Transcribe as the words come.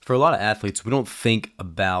For a lot of athletes, we don't think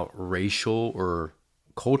about racial or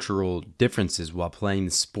cultural differences while playing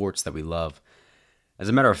the sports that we love. As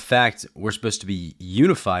a matter of fact, we're supposed to be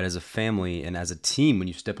unified as a family and as a team when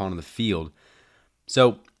you step onto the field.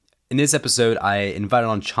 So, in this episode, I invited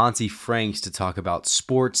on Chauncey Franks to talk about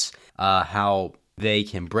sports, how they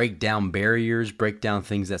can break down barriers, break down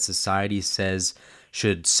things that society says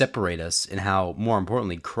should separate us, and how, more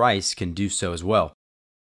importantly, Christ can do so as well.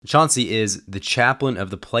 Chauncey is the chaplain of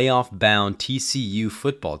the playoff-bound TCU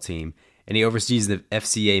football team, and he oversees the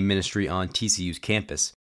FCA ministry on TCU's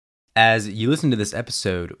campus. As you listen to this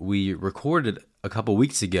episode, we recorded a couple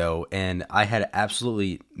weeks ago, and I had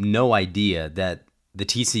absolutely no idea that the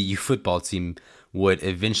TCU football team would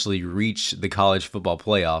eventually reach the college football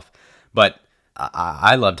playoff, but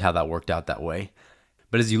I loved how that worked out that way.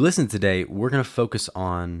 But as you listen today, we're going to focus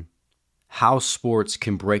on how sports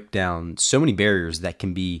can break down so many barriers that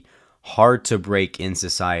can be hard to break in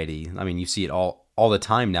society. I mean, you see it all the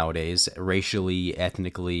time nowadays, racially,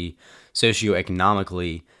 ethnically,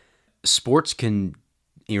 socioeconomically. Sports can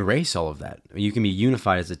erase all of that. You can be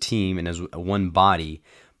unified as a team and as one body,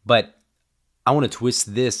 but I want to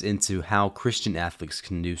twist this into how Christian athletes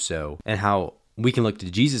can do so and how we can look to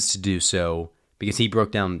Jesus to do so because he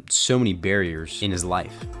broke down so many barriers in his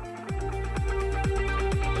life.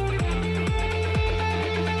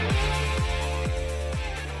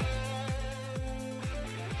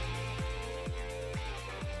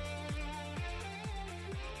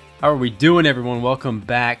 How are we doing, everyone? Welcome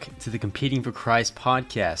back to the Competing for Christ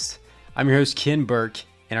podcast. I'm your host, Ken Burke,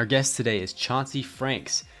 and our guest today is Chauncey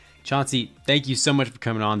Franks. Chauncey, thank you so much for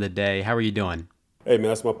coming on today. How are you doing? Hey, man,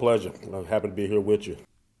 that's my pleasure. I'm happy to be here with you.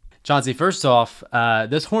 Chauncey, first off,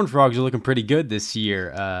 those Horned Frogs are looking pretty good this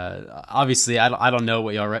year. Obviously, I don't know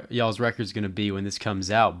what y'all's record is going to be when this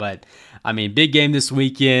comes out, but I mean, big game this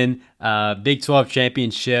weekend, Big 12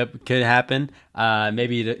 championship could happen,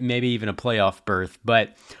 maybe even a playoff berth.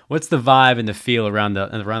 But what's the vibe and the feel around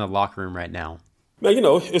the locker room right now? Man, you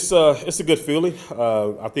know, it's a good feeling.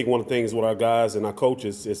 I think one of the things with our guys and our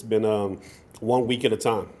coaches, it's been 1 week at a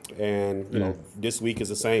time, and you know, this week is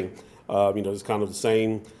the same. It's kind of the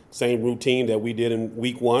same routine that we did in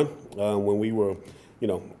week one when we were,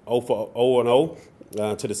 0-0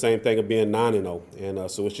 to the same thing of being 9-0.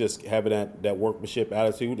 And so it's just having that workmanship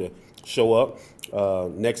attitude to show up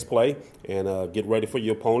next play and get ready for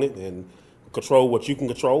your opponent and control what you can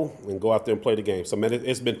control and go out there and play the game. So, man,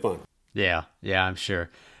 it's been fun. Yeah, I'm sure.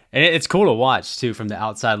 And it's cool to watch, too, from the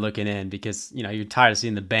outside looking in because, you know, you're tired of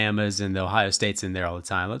seeing the Bamas and the Ohio States in there all the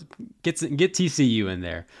time. Let's get TCU in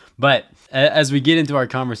there. But as we get into our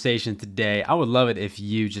conversation today, I would love it if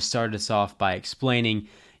you just started us off by explaining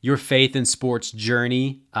your faith in sports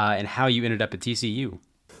journey and how you ended up at TCU.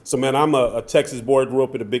 So, man, I'm a Texas boy. Grew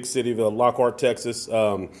up in the big city of Lockhart, Texas.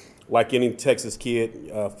 Like any Texas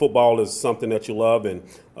kid, football is something that you love. And,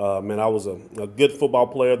 man, I was a good football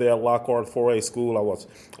player there at Lockhart 4A school. I was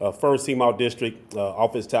first team out district,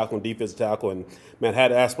 offensive tackle and defensive tackle. And, man,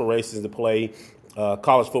 had aspirations to play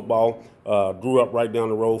college football. Grew up right down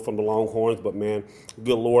the road from the Longhorns. But, man,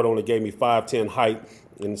 good Lord only gave me 5'10" height.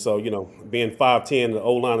 And so, you know, being 5'10", the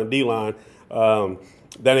O-line and D-line,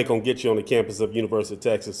 that ain't going to get you on the campus of University of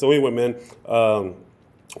Texas. So, anyway, man,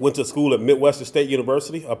 went to school at Midwestern State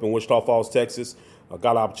University up in Wichita Falls, Texas.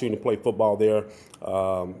 Got an opportunity to play football there.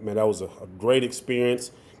 Man, that was a great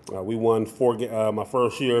experience. We won my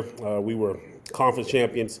first year. We were conference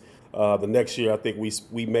champions. The next year, I think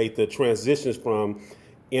we made the transitions from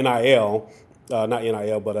NIL, not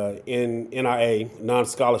NIL, but NIA,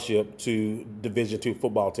 non-scholarship, to Division II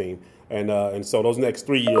football team. And so those next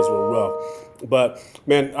 3 years were rough. But,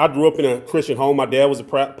 man, I grew up in a Christian home. My dad was a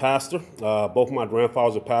pastor. Both of my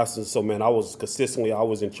grandfathers are pastors. So, man, I was consistently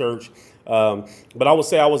always in church. But I would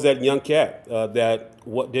say I was that young cat that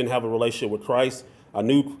didn't have a relationship with Christ. I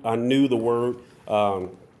knew the Word.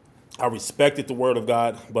 I respected the Word of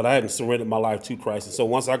God, but I hadn't surrendered my life to Christ. And so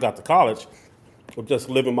once I got to college, I was just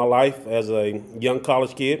living my life as a young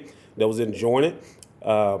college kid that was enjoying it.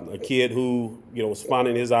 A kid who, was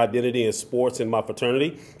finding his identity in sports in my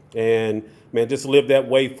fraternity, and man, just lived that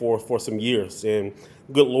way for some years. And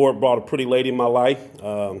good Lord brought a pretty lady in my life,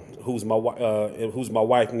 who's my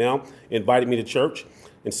wife now, invited me to church,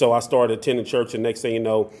 and so I started attending church. And next thing you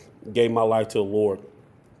know, gave my life to the Lord,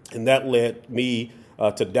 and that led me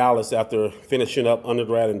to Dallas after finishing up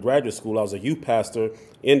undergrad and graduate school. I was a youth pastor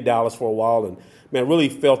in Dallas for a while, and man, really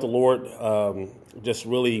felt the Lord just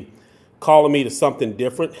really calling me to something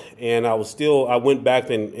different. And I went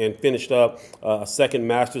back and finished up a second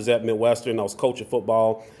master's at Midwestern. I was coaching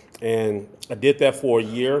football, and I did that for a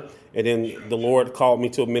year. And then the Lord called me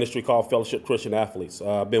to a ministry called Fellowship Christian Athletes.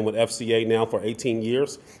 I've been with FCA now for 18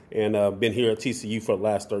 years and been here at TCU for the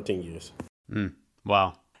last 13 years.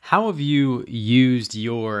 Wow. How have you used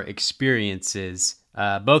your experiences,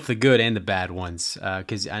 both the good and the bad ones?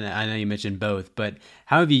 Because I know you mentioned both, but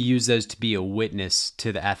how have you used those to be a witness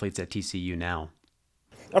to the athletes at TCU now?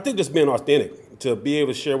 I think just being authentic, to be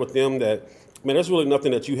able to share with them that, man, there's really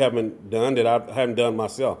nothing that you haven't done that I haven't done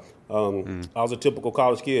myself. I was a typical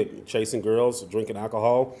college kid, chasing girls, drinking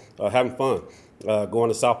alcohol, having fun, going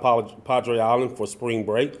to South Padre Island for spring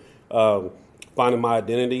break, finding my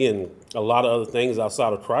identity and a lot of other things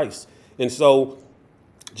outside of Christ. And so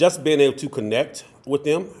just being able to connect with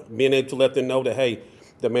them, being able to let them know that, hey,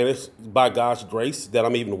 that, man, it's by God's grace that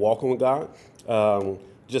I'm even walking with God.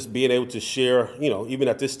 Just being able to share, even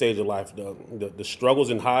at this stage of life, the struggles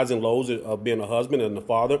and highs and lows of being a husband and a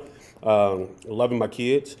father, loving my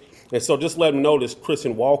kids. And so just let them know this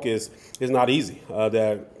Christian walk is not easy,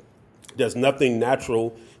 that there's nothing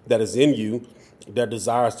natural that is in you that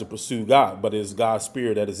desires to pursue God, but it's God's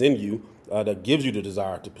spirit that is in you that gives you the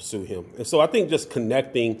desire to pursue him. And so I think just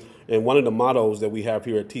connecting, and one of the mottos that we have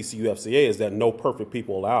here at TCU FCA is that no perfect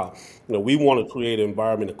people allowed. We want to create an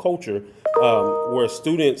environment, a culture where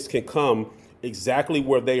students can come exactly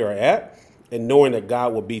where they are at and knowing that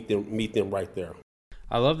God will meet them right there.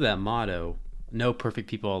 I love that motto, no perfect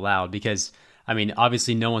people allowed, because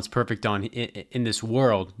obviously no one's perfect in this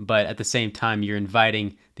world, but at the same time, you're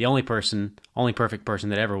inviting the only perfect person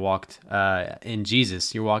that ever walked in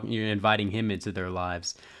Jesus. You're inviting him into their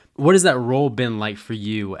lives. What has that role been like for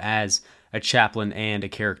you as a chaplain and a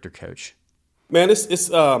character coach? Man, it's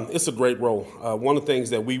a great role. One of the things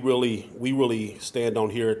that we really stand on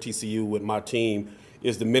here at TCU with my team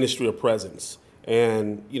is the ministry of presence.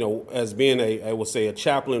 And as being a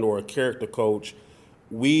chaplain or a character coach,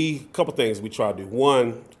 a couple things we try to do.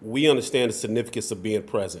 One, we understand the significance of being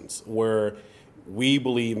present, where we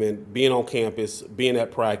believe in being on campus, being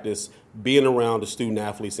at practice, being around the student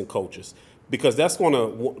athletes and coaches, because that's going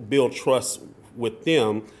to build trust with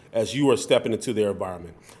them as you are stepping into their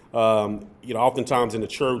environment. Oftentimes in the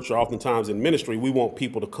church or oftentimes in ministry, we want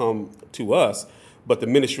people to come to us, but the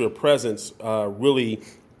ministry of presence really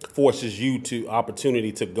forces you to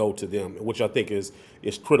opportunity to go to them, which I think is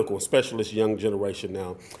critical, especially this young generation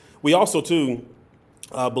now. We also, too,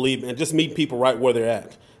 believe and just meet people right where they're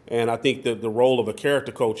at. And I think that the role of a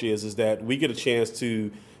character coach is that we get a chance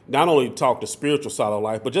to not only talk the spiritual side of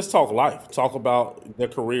life, but just talk life, talk about their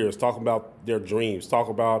careers, talk about their dreams, talk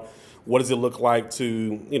about what does it look like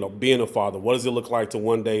to, being a father? What does it look like to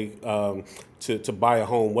one day to buy a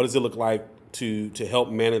home? What does it look like to help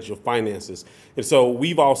manage your finances? And so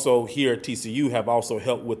we've also here at TCU have also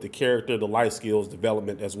helped with the character, the life skills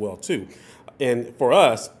development as well too. And for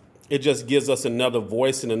us, it just gives us another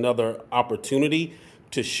voice and another opportunity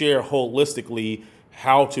to share holistically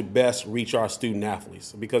how to best reach our student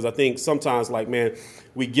athletes. Because I think sometimes,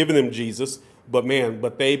 we giving them Jesus, but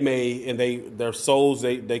they may, and their souls,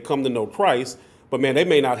 they come to know Christ, but they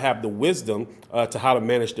may not have the wisdom to how to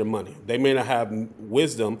manage their money. They may not have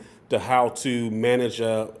wisdom to how to manage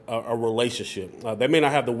a relationship. They may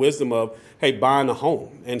not have the wisdom of, buying a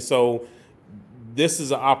home. And so this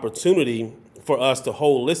is an opportunity for us to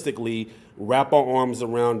holistically wrap our arms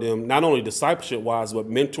around them, not only discipleship-wise, but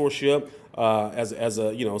mentorship,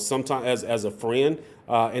 sometimes as a friend,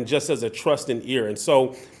 and just as a trusting ear. And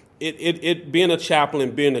so it being a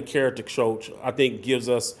chaplain, being a character coach, I think gives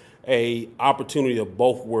us a opportunity of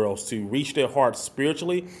both worlds to reach their heart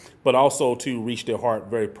spiritually, but also to reach their heart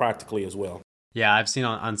very practically as well. Yeah, I've seen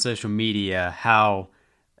on social media how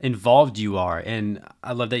involved you are, and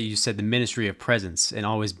I love that you said the ministry of presence and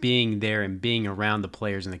always being there and being around the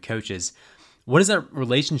players and the coaches. What is that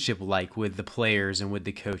relationship like with the players and with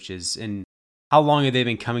the coaches, and how long have they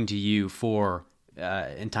been coming to you for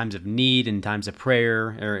in times of need, in times of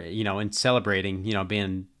prayer, or in celebrating,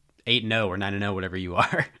 being 8-0 or 9-0, whatever you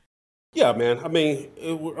are? Yeah, man.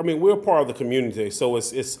 We're part of the community, so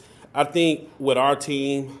it's. I think with our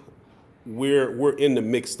team, we're in the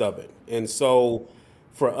mix of it, and so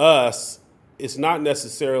for us, it's not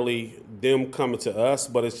necessarily them coming to us,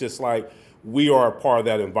 but it's just like we are a part of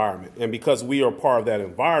that environment, and because we are a part of that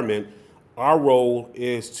environment, our role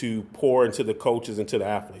is to pour into the coaches and to the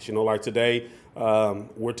athletes. Like today,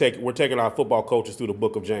 we're taking our football coaches through the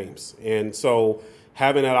book of James, and so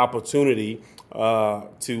having that opportunity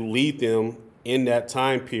to lead them in that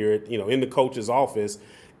time period, in the coach's office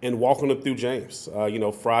and walking them through James.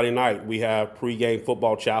 Friday night we have pregame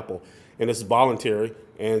football chapel. and it's voluntary.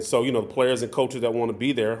 And so, the players and coaches that want to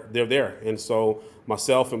be there, they're there. And so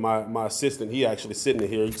myself and my assistant, he actually sitting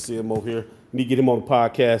here. You can see him over here. Need to get him on the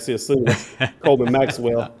podcast here soon. That's Coleman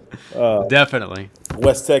Maxwell. Definitely.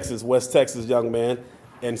 West Texas young man.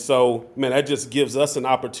 And so, man, that just gives us an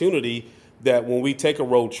opportunity that when we take a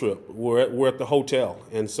road trip, we're at the hotel.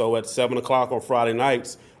 And so at 7 o'clock on Friday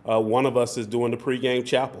nights, one of us is doing the pregame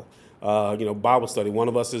chapel, Bible study. One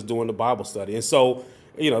of us is doing the Bible study. And so,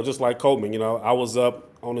 just like Coleman, I was up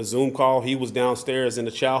on a Zoom call. He was downstairs in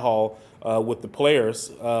the chow hall with the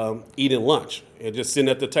players eating lunch and just sitting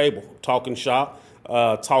at the table, talking shop,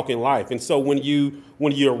 talking life. And so when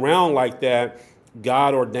you're around like that,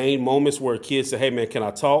 God ordained moments where kids say, hey, man, can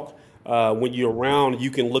I talk? When you're around,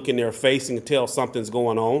 you can look in their face and tell something's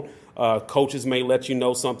going on. Coaches may let you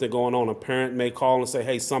know something going on. A parent may call and say,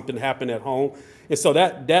 hey, something happened at home. And so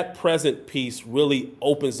that present piece really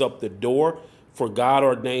opens up the door for God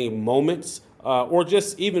ordained moments, or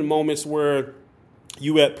just even moments where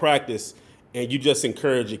you at practice and you just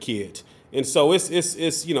encourage a kid. And so it's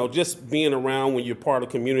just being around when you're part of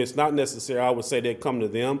the community. It's not necessarily, I would say, they come to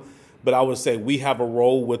them, but I would say we have a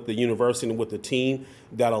role with the university and with the team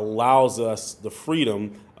that allows us the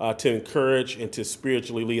freedom to encourage and to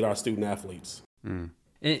spiritually lead our student athletes.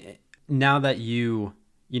 Now that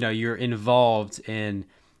you're involved in,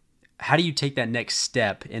 how do you take that next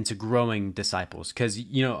step into growing disciples? Because,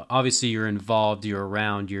 obviously you're involved, you're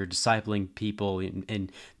around, you're discipling people,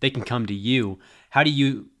 and they can come to you. How do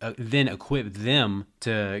you then equip them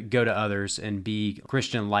to go to others and be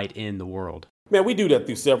Christian light in the world? Man, we do that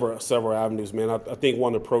through several avenues, man. I think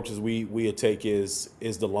one of the approaches we take is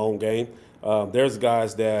the long game. There's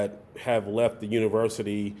guys that have left the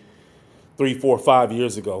university 3, 4, 5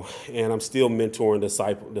 years ago, and I'm still mentoring,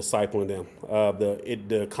 discipling them.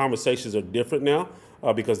 The conversations are different now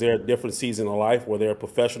because they're at a different season of life, where they're in a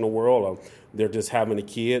professional world, or they're just having a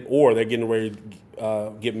kid, or they're getting ready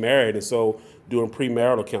to get married, and so doing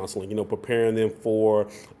premarital counseling, preparing them for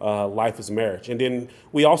life as marriage. And then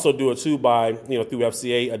we also do it too by, through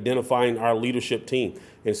FCA, identifying our leadership team.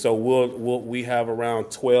 And so we have around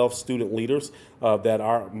 12 student leaders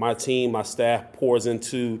that my team, my staff pours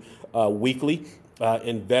into weekly,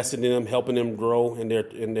 investing in them, helping them grow in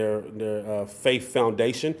their faith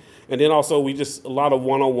foundation. And then also we just a lot of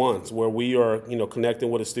one-on-ones where we are,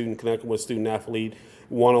 connecting with a student athlete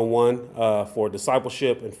one-on-one for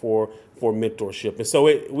discipleship and for mentorship. And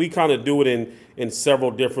so we kind of do it in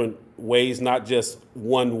several different ways, not just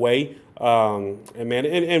one way.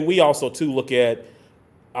 And we also too look at,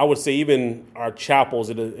 I would say, even our chapels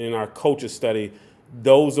in our coaches study,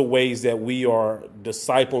 those are ways that we are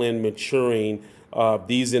discipling, maturing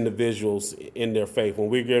these individuals in their faith. When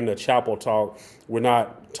we're getting a chapel talk, we're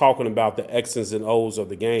not talking about the X's and O's of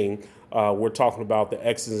the game. We're talking about the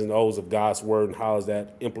X's and O's of God's word and how is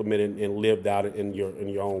that implemented and lived out in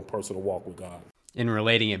your own personal walk with God. And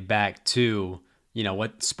relating it back to,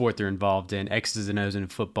 what sport they're involved in, X's and O's in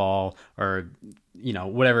football, or,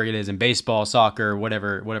 whatever it is in baseball, soccer,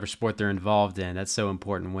 whatever sport they're involved in. That's so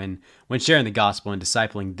important when sharing the gospel and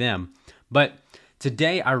discipling them. But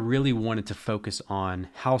today I really wanted to focus on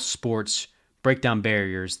how sports break down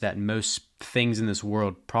barriers that most things in this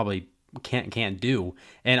world probably can't do.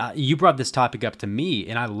 And you brought this topic up to me,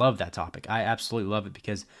 and I love that topic. I absolutely love it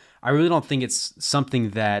because I really don't think it's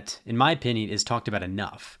something that, in my opinion, is talked about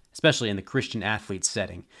enough, especially in the Christian athlete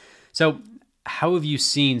setting. So how have you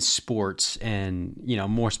seen sports, and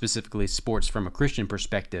more specifically sports from a Christian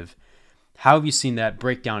perspective, how have you seen that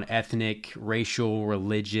break down ethnic, racial,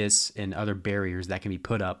 religious, and other barriers that can be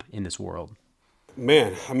put up in this world?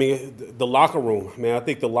 Man, I mean, the locker room, man, I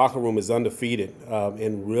think the locker room is undefeated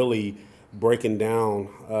in really breaking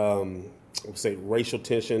down, say, racial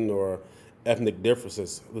tension or ethnic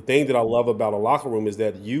differences. The thing that I love about a locker room is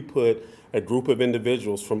that you put a group of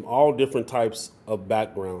individuals from all different types of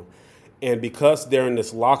background. And because they're in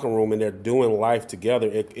this locker room and they're doing life together,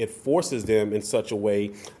 it forces them in such a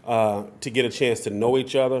way to get a chance to know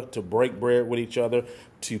each other, to break bread with each other,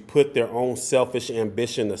 to put their own selfish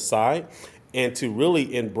ambition aside, and to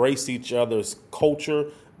really embrace each other's culture,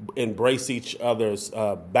 embrace each other's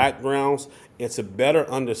backgrounds, and to better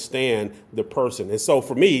understand the person. And so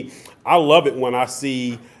for me, I love it when I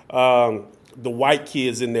see the white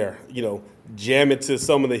kids in there, jamming to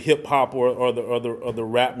some of the hip hop or the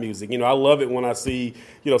rap music. I love it when I see,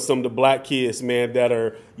 some of the black kids, man, that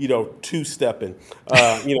are, two-stepping.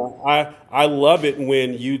 I love it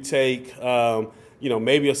when you take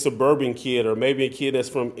maybe a suburban kid or maybe a kid that's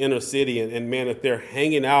from inner city, and man, if they're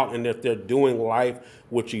hanging out and if they're doing life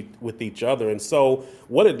with each other. And so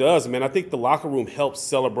what it does, man, I think the locker room helps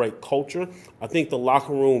celebrate culture. I think the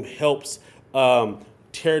locker room helps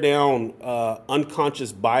tear down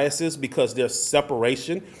unconscious biases because there's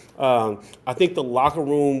separation. I think the locker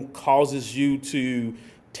room causes you to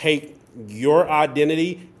take your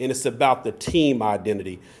identity, and it's about the team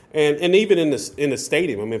identity. And even in the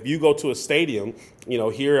stadium, I mean, if you go to a stadium,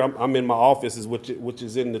 here I'm in my office, which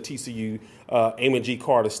is in the TCU Amon G.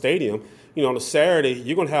 Carter Stadium. On a Saturday,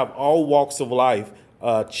 you're going to have all walks of life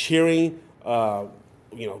cheering,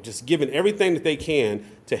 just giving everything that they can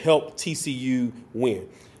to help TCU win.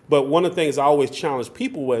 But one of the things I always challenge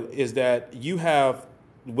people with is that you have,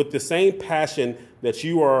 with the same passion that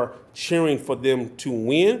you are cheering for them to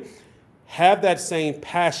win, have that same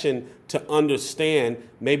passion to understand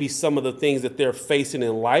maybe some of the things that they're facing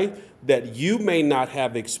in life that you may not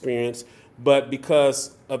have experienced, but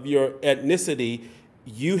because of your ethnicity,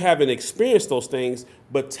 you haven't experienced those things,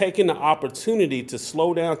 but taking the opportunity to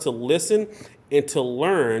slow down, to listen and to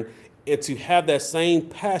learn and to have that same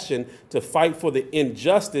passion to fight for the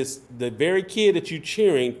injustice, the very kid that you're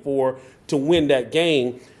cheering for to win that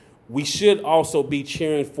game. We should also be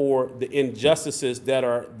cheering for the injustices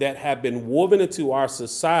that have been woven into our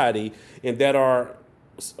society and that are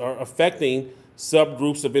affecting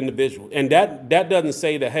subgroups of individuals. And that doesn't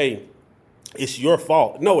say that, hey, it's your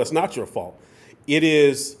fault. No, it's not your fault. It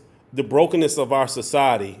is the brokenness of our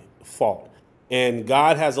society fault. And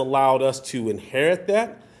God has allowed us to inherit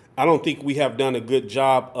that. I don't think we have done a good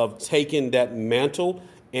job of taking that mantle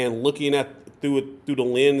and looking at through the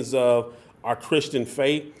lens of our Christian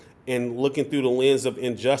faith and looking through the lens of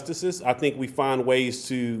injustices. I think we find ways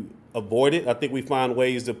to avoid it. I think we find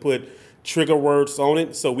ways to put trigger words on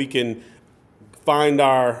it so we can find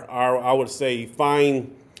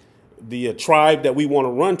find the tribe that we want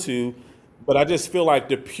to run to. But I just feel like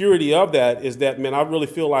the purity of that is that, man, I really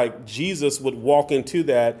feel like Jesus would walk into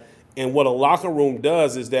that. And what a locker room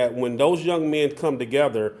does is that when those young men come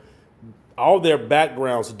together, all their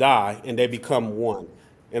backgrounds die and they become one.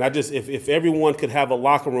 And if everyone could have a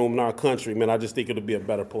locker room in our country, man, I just think it would be a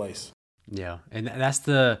better place. Yeah, and that's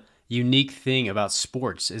the unique thing about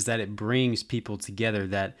sports is that it brings people together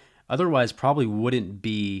that otherwise probably wouldn't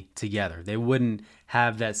be together. They wouldn't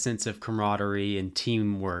have that sense of camaraderie and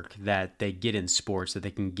teamwork that they get in sports, that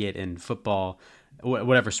they can get in football,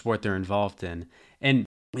 whatever sport they're involved in. And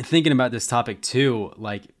thinking about this topic too,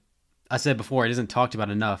 like I said before, it isn't talked about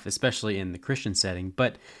enough, especially in the Christian setting,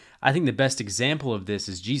 but I think the best example of this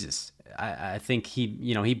is Jesus. I think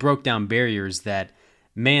he broke down barriers that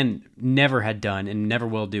man never had done and never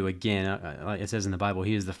will do again. Like it says in the Bible,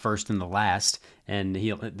 he is the first and the last, and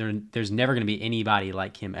there's never going to be anybody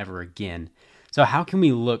like him ever again. So how can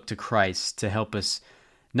we look to Christ to help us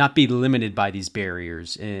not be limited by these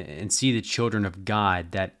barriers and see the children of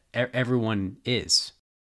God that everyone is?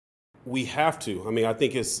 We have to. I mean, I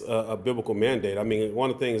think it's a biblical mandate. I mean,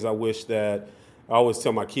 one of the things I always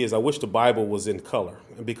tell my kids, I wish the Bible was in color,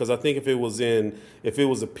 because I think if it was a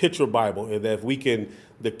picture Bible, and that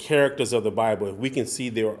the characters of the Bible, if we can see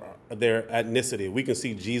their ethnicity, if we can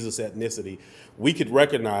see Jesus' ethnicity, we could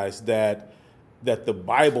recognize that the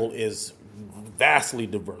Bible is vastly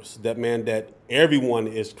diverse. That everyone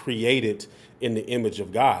is created in the image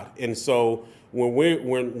of God, and so when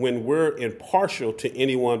we're impartial to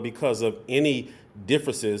anyone because of any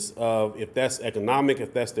differences of if that's economic,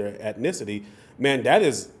 if that's their ethnicity, man, that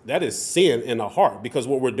is sin in the heart, because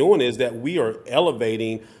what we're doing is that we are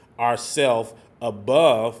elevating ourselves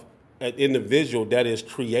above an individual that is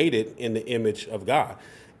created in the image of God.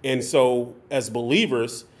 And so as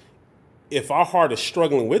believers, if our heart is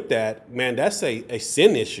struggling with that, man, that's a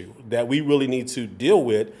sin issue that we really need to deal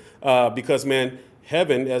with, because, man,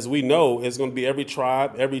 heaven, as we know, is going to be every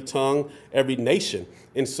tribe, every tongue, every nation.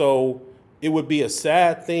 And so it would be a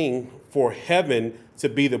sad thing for heaven to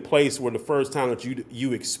be the place where the first time that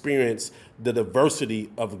you experience the diversity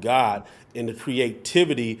of God and the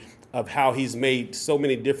creativity of how he's made so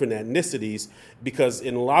many different ethnicities, because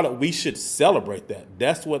we should celebrate that.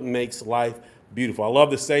 That's what makes life beautiful. I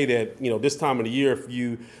love to say that, this time of the year,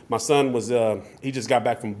 my son he just got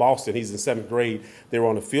back from Boston. He's in 7th grade. They were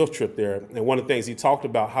on a field trip there. And one of the things he talked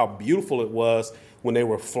about how beautiful it was when they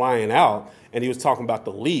were flying out. And he was talking about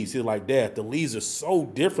the leaves. He was like, Dad, the leaves are so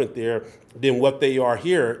different there than what they are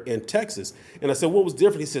here in Texas. And I said, what was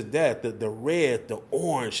different? He said, Dad, the red, the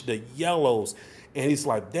orange, the yellows. And he's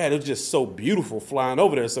like, Dad, it was just so beautiful flying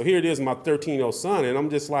over there. So here it is, my 13-year-old son. And I'm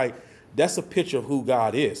just like, that's a picture of who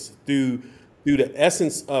God is through through the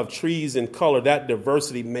essence of trees and color, that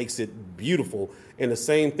diversity makes it beautiful. And the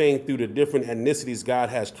same thing through the different ethnicities God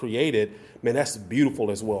has created, man, that's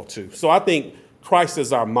beautiful as well too. So I think Christ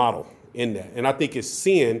is our model in that. And I think it's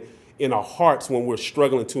sin in our hearts when we're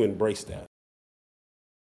struggling to embrace that.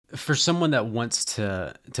 For someone that wants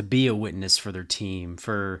to be a witness for their team,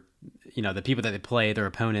 for the people that they play, their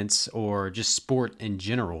opponents, or just sport in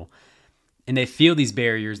general, and they feel these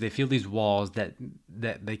barriers, they feel these walls that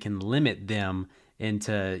they can limit them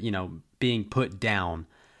into being put down.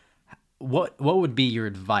 What would be your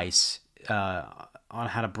advice on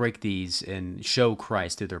how to break these and show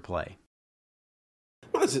Christ through their play?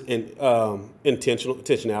 Well, it's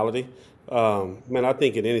intentionality. Man, I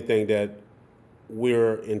think in anything that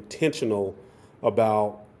we're intentional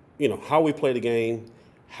about, how we play the game,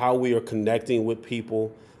 how we are connecting with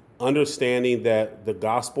people, understanding that the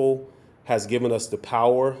gospel has given us the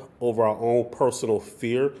power over our own personal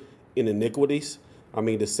fear in iniquities. I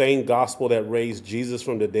mean, the same gospel that raised Jesus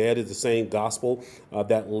from the dead is the same gospel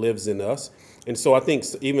that lives in us. And so I think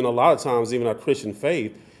even a lot of times, even our Christian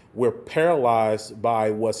faith, we're paralyzed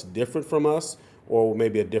by what's different from us, or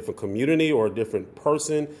maybe a different community or a different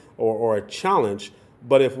person or a challenge.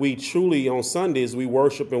 But if we truly on Sundays, we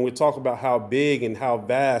worship and we talk about how big and how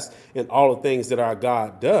vast and all the things that our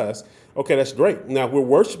God does, okay, that's great. Now, if we're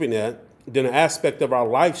worshiping that, then an aspect of our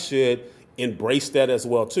life should embrace that as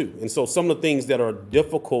well too. And so some of the things that are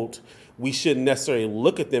difficult, we shouldn't necessarily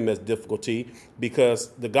look at them as difficulty, because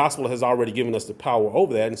the gospel has already given us the power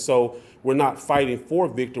over that. And so we're not fighting for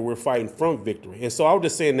victory, we're fighting from victory. And so I would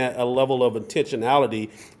just say in that a level of intentionality,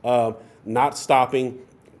 not stopping,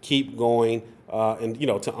 keep going, and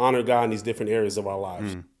to honor God in these different areas of our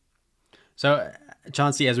lives. So,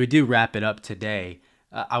 Chauncey, as we do wrap it up today,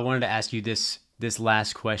 I wanted to ask you this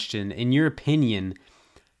last question. In your opinion,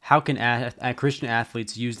 how can Christian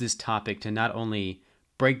athletes use this topic to not only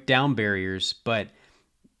break down barriers, but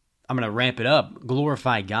I'm going to ramp it up,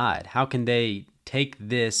 glorify God? How can they take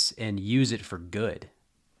this and use it for good?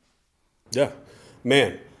 Yeah,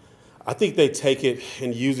 man, I think they take it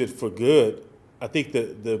and use it for good. I think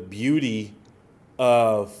the beauty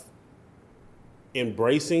of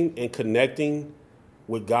embracing and connecting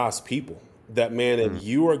with God's people, that man, if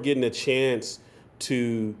you are getting a chance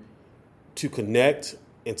to connect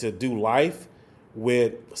and to do life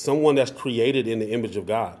with someone that's created in the image of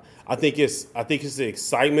God. I think it's the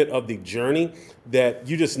excitement of the journey that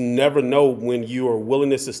you just never know when you are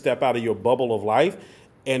willingness to step out of your bubble of life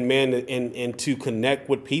and to connect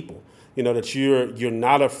with people. That you're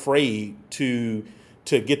not afraid to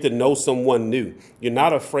get to know someone new. You're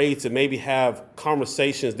not afraid to maybe have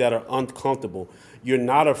conversations that are uncomfortable. You're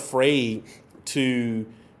not afraid to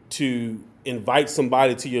invite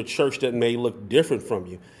somebody to your church that may look different from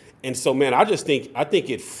you. And so, man, I think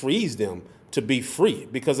it frees them to be free,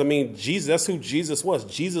 because Jesus, that's who Jesus was.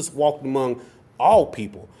 Jesus walked among all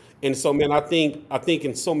people. And so, man, I think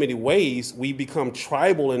in so many ways we become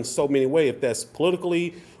tribal in so many ways, if that's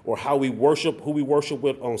politically or how we worship, who we worship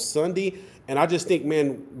with on Sunday. And I just think,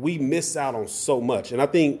 man, we miss out on so much. And I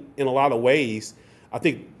think in a lot of ways, I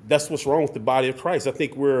think that's what's wrong with the body of Christ. I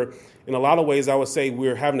think we're, in a lot of ways, I would say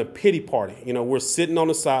we're having a pity party. We're sitting on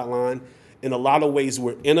the sideline. In a lot of ways,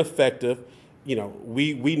 we're ineffective.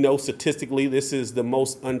 We know statistically this is the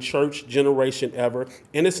most unchurched generation ever,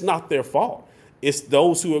 and it's not their fault. It's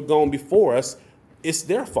those who have gone before us. It's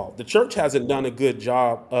their fault. The church hasn't done a good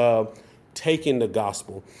job of taking the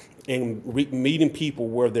gospel and meeting people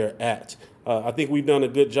where they're at. I think we've done a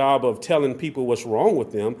good job of telling people what's wrong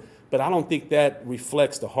with them, but I don't think that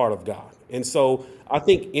reflects the heart of God. And so I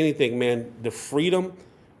think anything, man, the freedom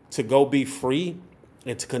to go be free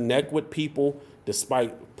and to connect with people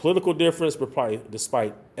despite political difference, but probably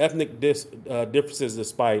despite ethnic differences,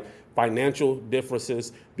 despite financial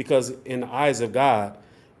differences, because in the eyes of God,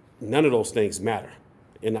 none of those things matter.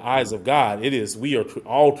 In the eyes of God, we are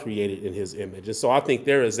all created in his image. And so I think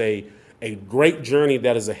there is a great journey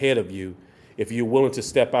that is ahead of you if you're willing to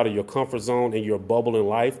step out of your comfort zone and your bubble in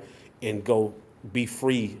life and go be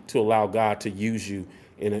free to allow God to use you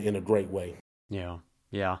in a great way. Yeah.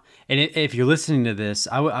 Yeah. And if you're listening to this,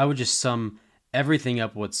 I would just sum everything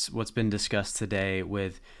up what's been discussed today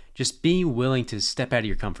with just being willing to step out of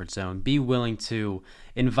your comfort zone, be willing to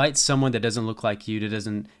invite someone that doesn't look like you, that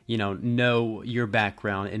doesn't, know your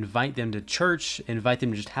background, invite them to church, invite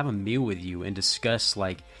them to just have a meal with you and discuss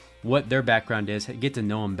like what their background is, get to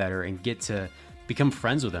know them better and get to become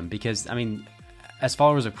friends with them. Because as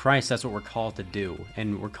followers of Christ, that's what we're called to do.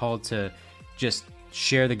 And we're called to just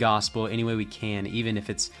share the gospel any way we can, even if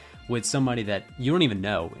it's with somebody that you don't even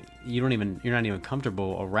know, you're not even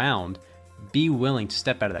comfortable around, be willing to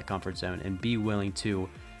step out of that comfort zone and be willing to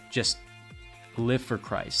just live for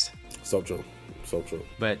Christ. So true. So true.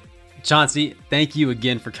 But Chauncey, thank you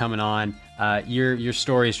again for coming on. Your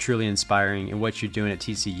story is truly inspiring, and what you're doing at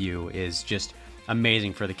TCU is just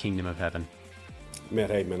amazing for the kingdom of heaven. Man,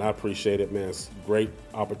 hey, man, I appreciate it, man. It's a great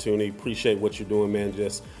opportunity. Appreciate what you're doing, man,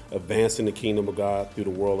 just advancing the kingdom of God through the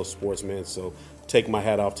world of sports, man. So take my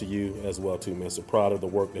hat off to you as well, too, man. So proud of the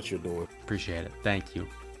work that you're doing. Appreciate it. Thank you.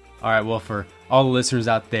 All right, well, for all the listeners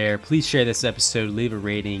out there, please share this episode, leave a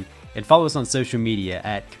rating, and follow us on social media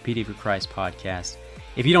at Competing for Christ Podcast.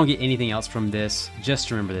 If you don't get anything else from this,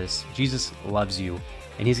 just remember this: Jesus loves you,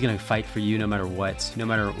 and he's going to fight for you no matter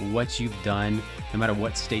what you've done, no matter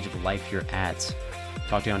what stage of life you're at.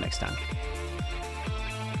 Talk to you all next time.